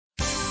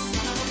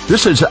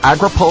This is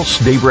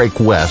AgriPulse Daybreak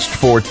West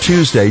for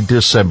Tuesday,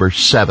 December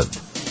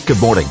 7th. Good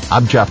morning.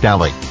 I'm Jeff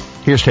Dowling.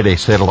 Here's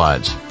today's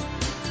headlines.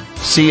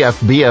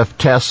 CFBF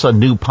tests a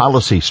new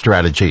policy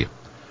strategy.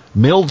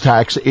 Mill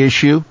tax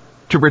issue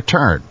to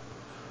return.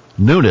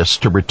 Nunes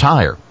to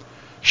retire.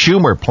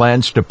 Schumer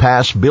plans to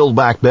pass Build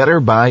Back Better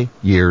by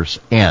year's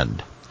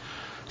end.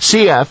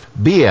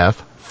 CFBF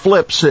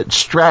flips its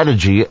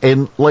strategy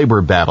in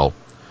labor battle.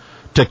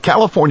 To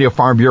California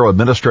Farm Bureau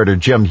Administrator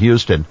Jim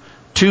Houston,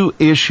 two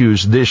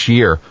issues this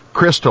year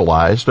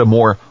crystallized a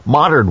more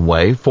modern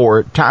way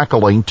for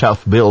tackling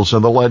tough bills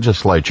in the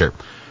legislature.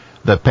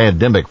 The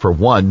pandemic, for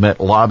one, meant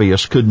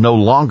lobbyists could no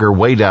longer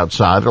wait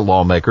outside a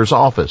lawmaker's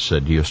office,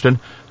 said Houston,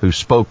 who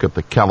spoke at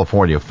the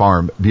California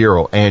Farm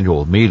Bureau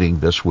annual meeting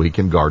this week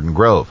in Garden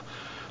Grove.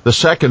 The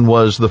second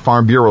was the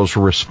Farm Bureau's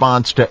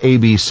response to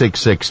AB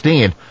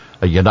 616,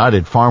 a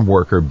United Farm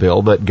Worker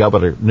bill that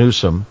Governor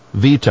Newsom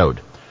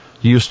vetoed.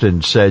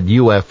 Houston said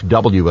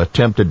UFW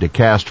attempted to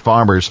cast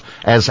farmers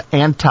as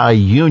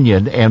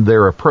anti-union in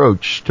their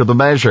approach to the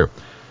measure.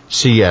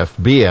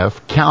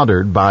 CFBF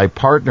countered by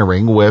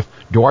partnering with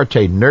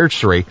Duarte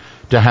Nursery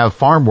to have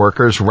farm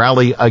workers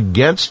rally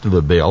against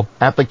the bill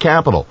at the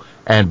Capitol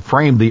and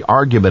frame the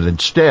argument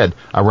instead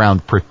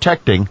around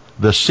protecting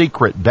the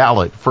secret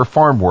ballot for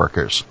farm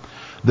workers.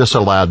 This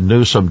allowed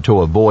Newsom to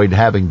avoid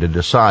having to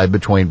decide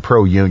between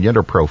pro-union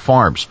or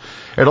pro-farms.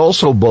 It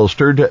also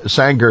bolstered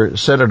Sanger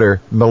Senator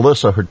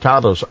Melissa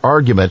Hurtado's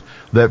argument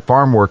that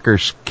farm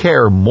workers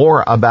care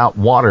more about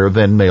water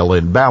than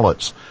mail-in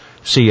ballots.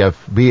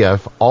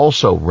 CFBF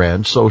also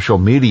ran social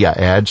media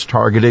ads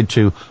targeted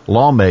to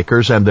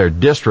lawmakers and their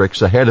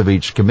districts ahead of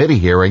each committee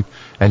hearing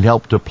and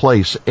helped to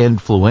place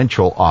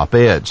influential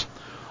op-eds.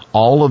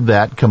 All of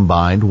that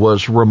combined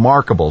was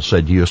remarkable,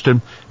 said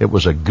Houston. It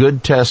was a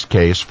good test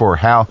case for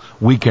how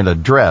we can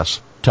address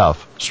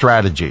tough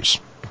strategies.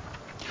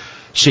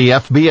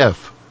 CFBF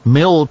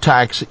mill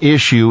tax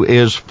issue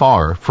is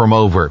far from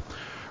over.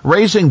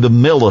 Raising the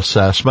mill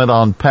assessment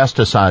on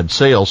pesticide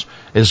sales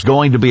is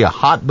going to be a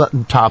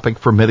hot-button topic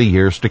for many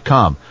years to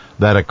come.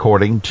 That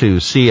according to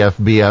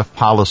CFBF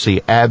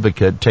policy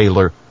advocate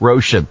Taylor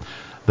Roshan.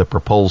 The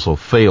proposal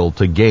failed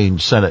to gain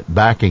Senate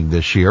backing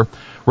this year.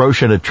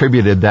 Roshan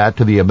attributed that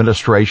to the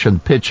administration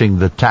pitching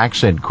the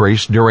tax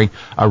increase during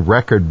a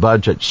record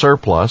budget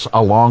surplus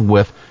along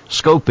with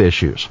scope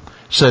issues,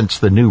 since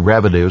the new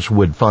revenues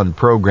would fund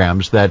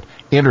programs that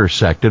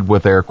intersected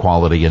with air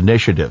quality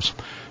initiatives.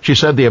 She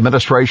said the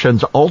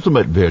administration's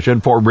ultimate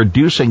vision for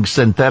reducing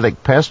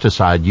synthetic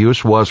pesticide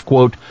use was,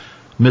 quote,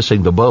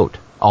 missing the boat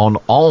on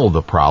all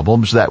the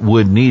problems that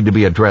would need to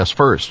be addressed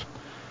first.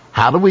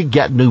 How do we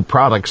get new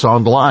products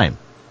online?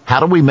 How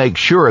do we make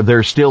sure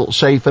they're still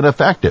safe and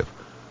effective?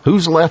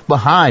 Who's left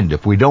behind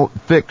if we don't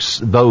fix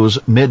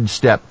those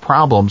mid-step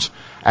problems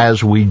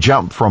as we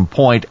jump from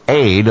point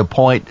A to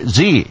point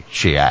Z,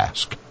 she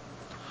asked.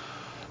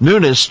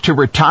 Nunes to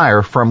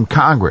retire from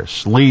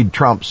Congress, lead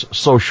Trump's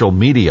social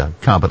media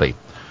company.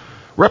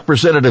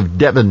 Representative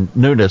Devin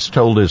Nunes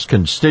told his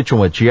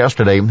constituents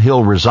yesterday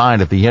he'll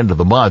resign at the end of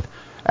the month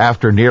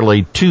after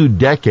nearly 2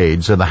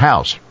 decades in the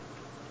House.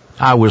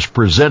 I was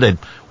presented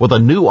with a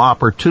new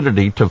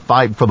opportunity to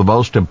fight for the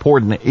most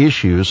important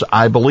issues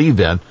I believe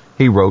in,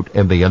 he wrote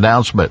in the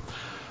announcement.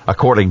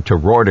 According to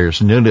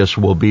Reuters, Nunes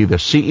will be the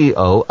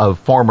CEO of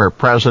former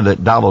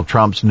President Donald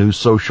Trump's new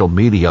social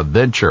media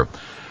venture.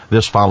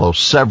 This follows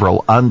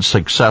several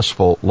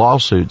unsuccessful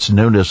lawsuits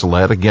Nunes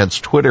led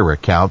against Twitter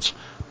accounts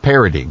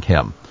parodying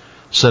him.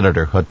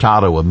 Senator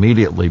Hurtado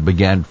immediately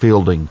began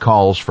fielding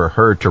calls for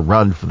her to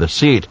run for the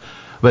seat,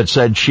 but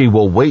said she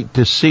will wait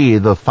to see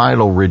the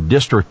final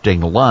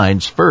redistricting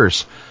lines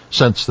first,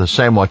 since the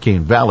San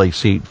Joaquin Valley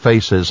seat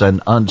faces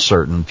an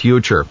uncertain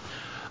future.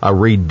 A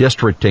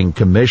redistricting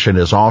commission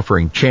is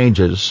offering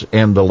changes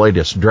in the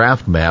latest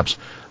draft maps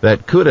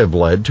that could have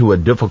led to a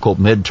difficult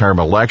midterm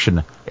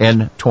election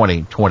in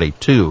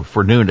 2022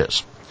 for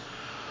Nunes.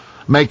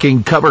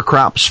 Making cover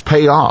crops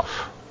pay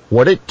off.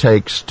 What it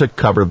takes to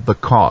cover the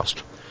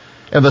cost.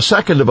 In the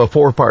second of a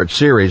 4-part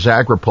series,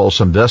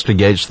 AgriPulse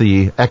investigates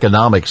the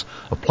economics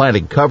of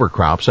planting cover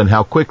crops and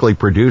how quickly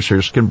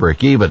producers can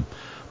break even.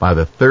 By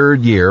the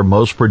third year,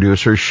 most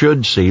producers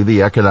should see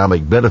the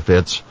economic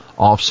benefits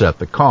offset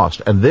the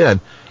cost. And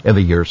then, in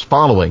the years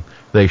following,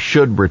 they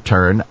should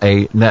return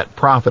a net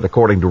profit,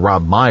 according to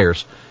Rob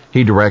Myers.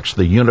 He directs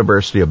the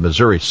University of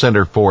Missouri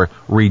Center for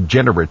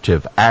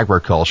Regenerative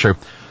Agriculture.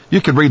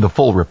 You can read the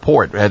full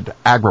report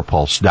at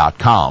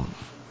agripulse.com.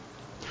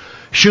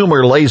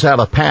 Schumer lays out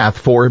a path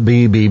for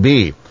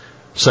BBB.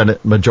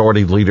 Senate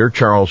Majority Leader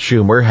Charles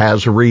Schumer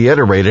has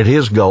reiterated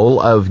his goal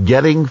of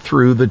getting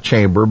through the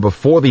chamber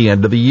before the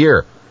end of the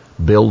year.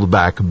 Build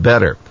Back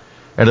Better.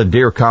 In a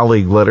Dear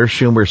Colleague letter,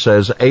 Schumer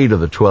says 8 of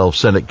the 12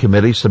 Senate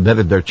committees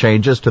submitted their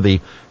changes to the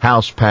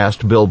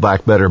House-passed Build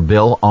Back Better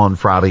bill on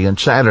Friday and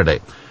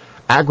Saturday.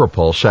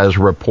 AgriPulse has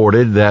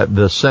reported that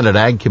the Senate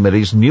Ag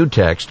Committee's new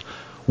text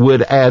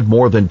would add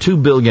more than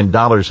 $2 billion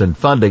in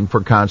funding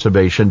for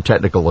conservation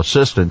technical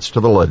assistance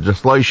to the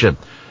legislation.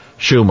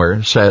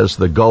 Schumer says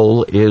the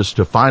goal is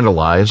to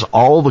finalize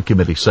all the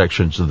committee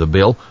sections of the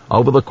bill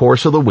over the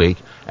course of the week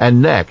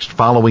and next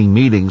following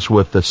meetings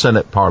with the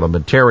Senate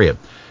parliamentarian.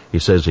 He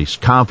says he's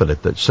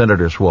confident that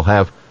senators will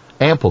have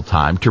ample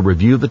time to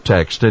review the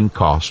text and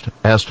cost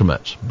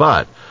estimates.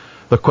 But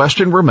the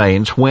question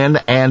remains when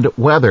and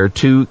whether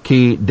two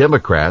key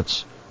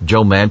Democrats,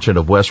 Joe Manchin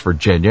of West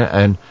Virginia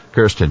and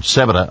Kyrsten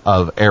Sinema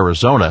of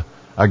Arizona,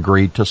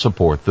 agreed to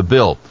support the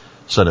bill.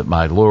 Senate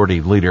Minority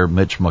Leader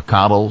Mitch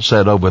McConnell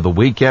said over the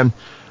weekend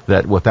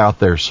that without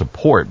their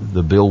support,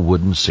 the bill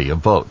wouldn't see a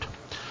vote.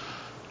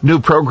 New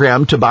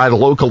program to buy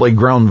locally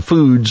grown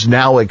foods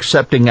now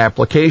accepting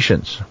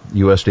applications.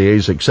 USDA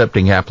is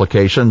accepting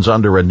applications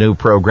under a new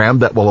program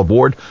that will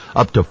award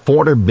up to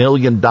 $400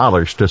 million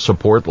to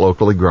support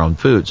locally grown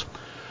foods.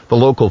 The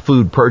Local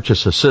Food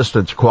Purchase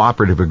Assistance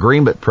Cooperative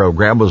Agreement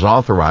program was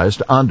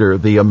authorized under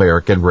the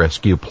American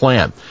Rescue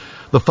Plan.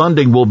 The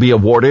funding will be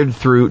awarded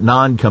through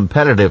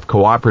non-competitive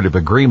cooperative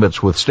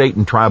agreements with state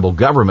and tribal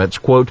governments,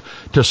 quote,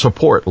 to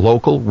support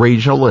local,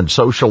 regional, and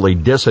socially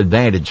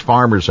disadvantaged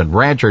farmers and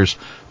ranchers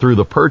through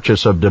the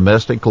purchase of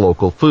domestic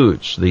local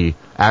foods, the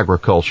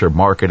Agriculture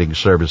Marketing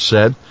Service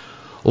said.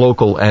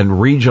 Local and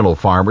regional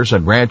farmers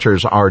and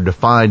ranchers are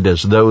defined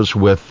as those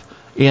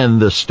within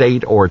the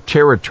state or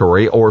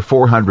territory or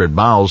 400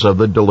 miles of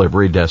the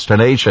delivery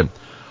destination.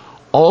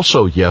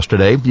 Also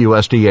yesterday,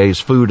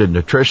 USDA's Food and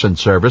Nutrition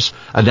Service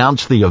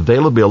announced the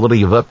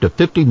availability of up to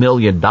 $50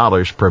 million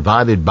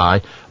provided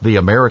by the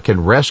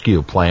American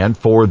Rescue Plan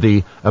for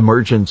the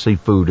Emergency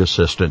Food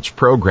Assistance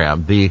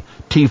Program, the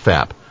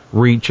TFAP,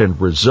 Reach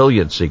and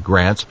Resiliency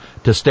Grants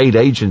to state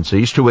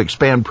agencies to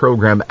expand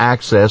program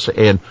access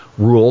in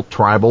rural,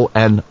 tribal,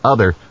 and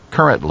other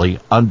currently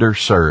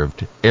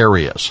underserved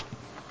areas.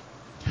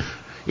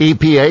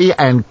 EPA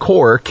and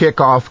Corps kick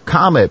off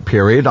comment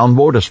period on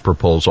WOTUS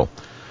proposal.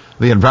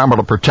 The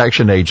Environmental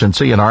Protection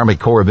Agency and Army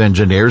Corps of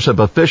Engineers have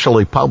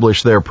officially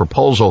published their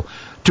proposal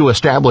to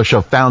establish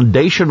a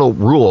foundational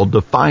rule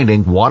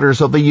defining waters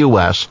of the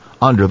U.S.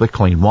 under the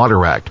Clean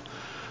Water Act.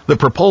 The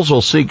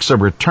proposal seeks a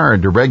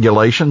return to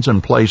regulations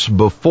in place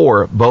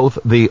before both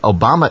the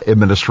Obama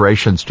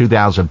administration's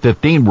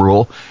 2015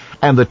 rule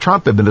and the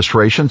Trump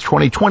administration's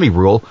 2020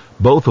 rule,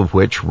 both of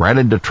which ran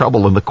into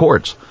trouble in the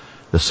courts.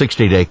 The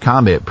 60-day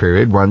comment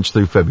period runs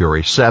through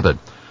February 7.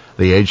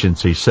 The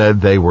agency said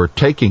they were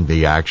taking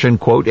the action,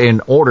 quote,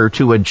 in order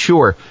to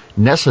ensure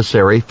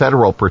necessary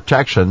federal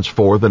protections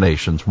for the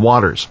nation's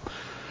waters.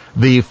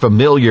 The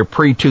familiar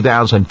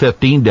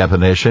pre-2015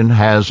 definition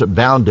has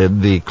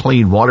bounded the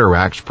Clean Water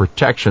Act's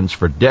protections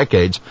for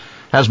decades,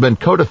 has been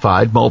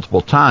codified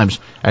multiple times,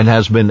 and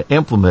has been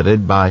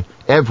implemented by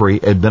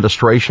every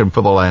administration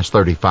for the last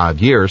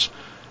 35 years,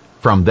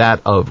 from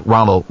that of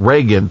Ronald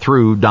Reagan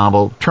through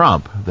Donald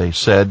Trump, they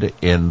said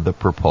in the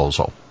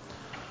proposal.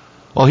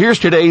 Well, here's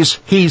today's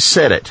He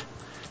Said It.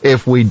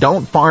 If we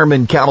don't farm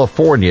in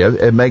California,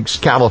 it makes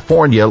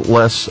California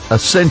less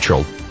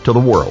essential to the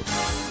world.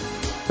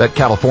 That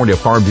California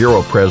Farm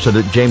Bureau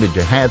President Jamie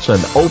Johansson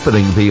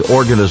opening the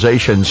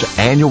organization's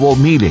annual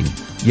meeting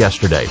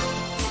yesterday.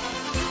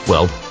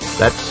 Well,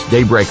 that's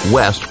Daybreak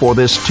West for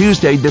this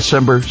Tuesday,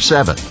 December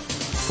 7th.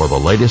 For the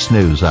latest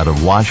news out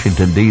of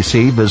Washington,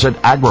 D.C., visit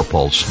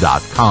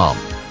agripulse.com.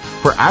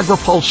 For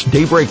AgriPulse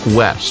Daybreak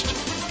West,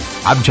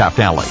 I'm Jeff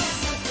Alley.